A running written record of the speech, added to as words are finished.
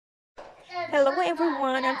Hello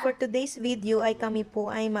everyone, and for today's video ay kami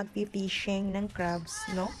po ay magpi-fishing ng crabs,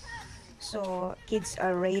 no? So, kids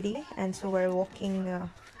are ready and so we're walking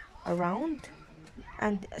around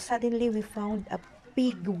and suddenly we found a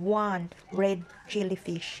big one, red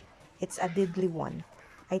jellyfish. It's a deadly one,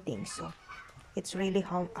 I think so. It's really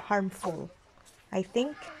harmful, I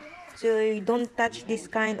think. So you don't touch this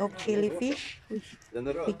kind of jellyfish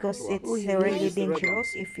because it's really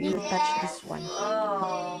dangerous if you touch this one.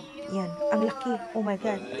 Yan, ang laki. Oh my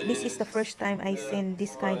god, this is the first time I seen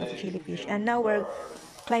this kind of jellyfish. And now we're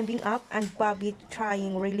climbing up and Bobby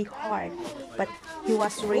trying really hard. But he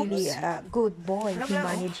was really a good boy. He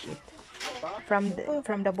managed it from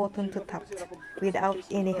the bottom to top without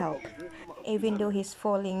any help. Even though he's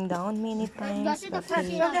falling down many times, but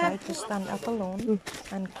he tried to stand up alone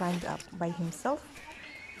and climbed up by himself.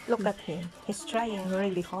 Look at him. He's trying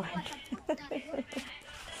really hard.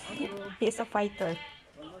 He's a fighter.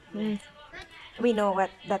 We know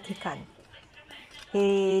that he can.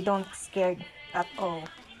 He don't scared at all.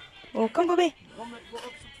 Oh, come, Bobby.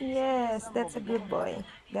 Yes, that's a good boy.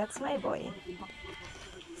 That's my boy.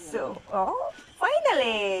 So, oh,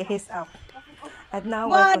 finally, he's up. And now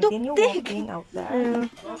we'll continue walking out there.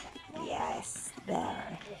 Yes,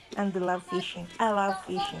 there. And they love fishing. I love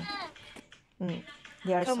fishing.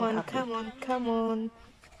 They are so happy. Come on, come on.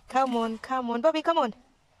 Come on, come on. Bobby, come on.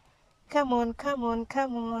 Come on, come on,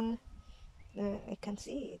 come on. I can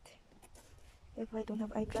see it. If I don't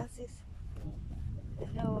have eyeglasses.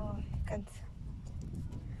 No, I can't.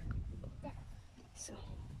 So.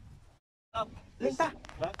 Linta.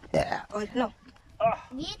 Yeah. Oh, no.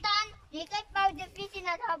 You can find the fish in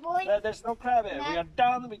that boy. There's no crab here. We are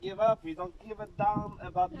done. We give up. We don't give a damn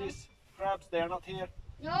about these crabs. They are not here.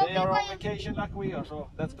 No, they are on vacation like we are. So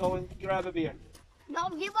let's go and grab a beer.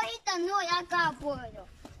 No, you go hit the no yaka boy.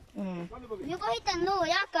 You go hit the no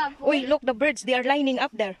yaka boy. Wait, look, the birds. They are lining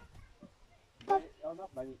up there. They are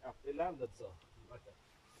not lining up. They landed so.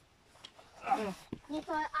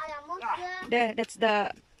 There, that's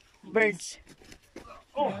the birds.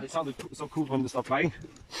 Oh, it sounded so cool when they stopped flying.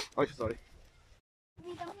 Oh, sorry.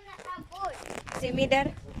 See me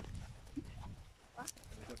there?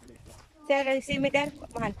 Sir, see me there?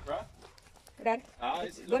 Mahal. There?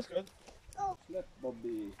 It looks good.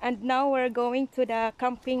 Bobby. And now we're going to the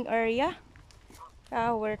camping area.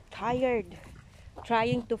 We're tired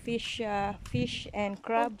trying to fish fish and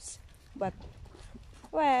crabs, but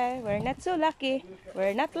well, we're not so lucky.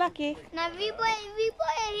 We're not lucky. Now we boy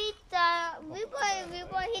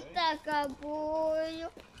hit the kaboy.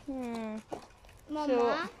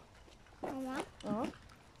 Mama. Mama. Oh.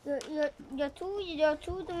 Jag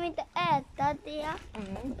tror de inte äta det.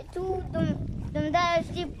 Jag tror de där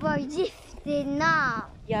var giftiga.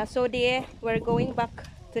 Yeah, so we're going back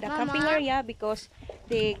to the camping area because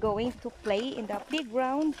they're going to play in the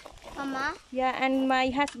playground. Mama. Yeah, and my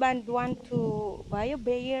husband want to buy a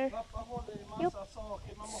bear. Yep.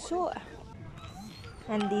 So,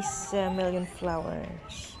 and these million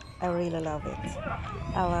flowers, I really love it.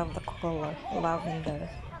 I love the color, lavender,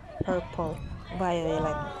 purple,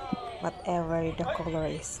 violet, whatever the color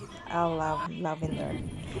is. I love lavender.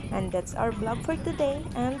 And that's our vlog for today.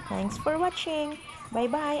 And thanks for watching. Bye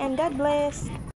bye and God bless.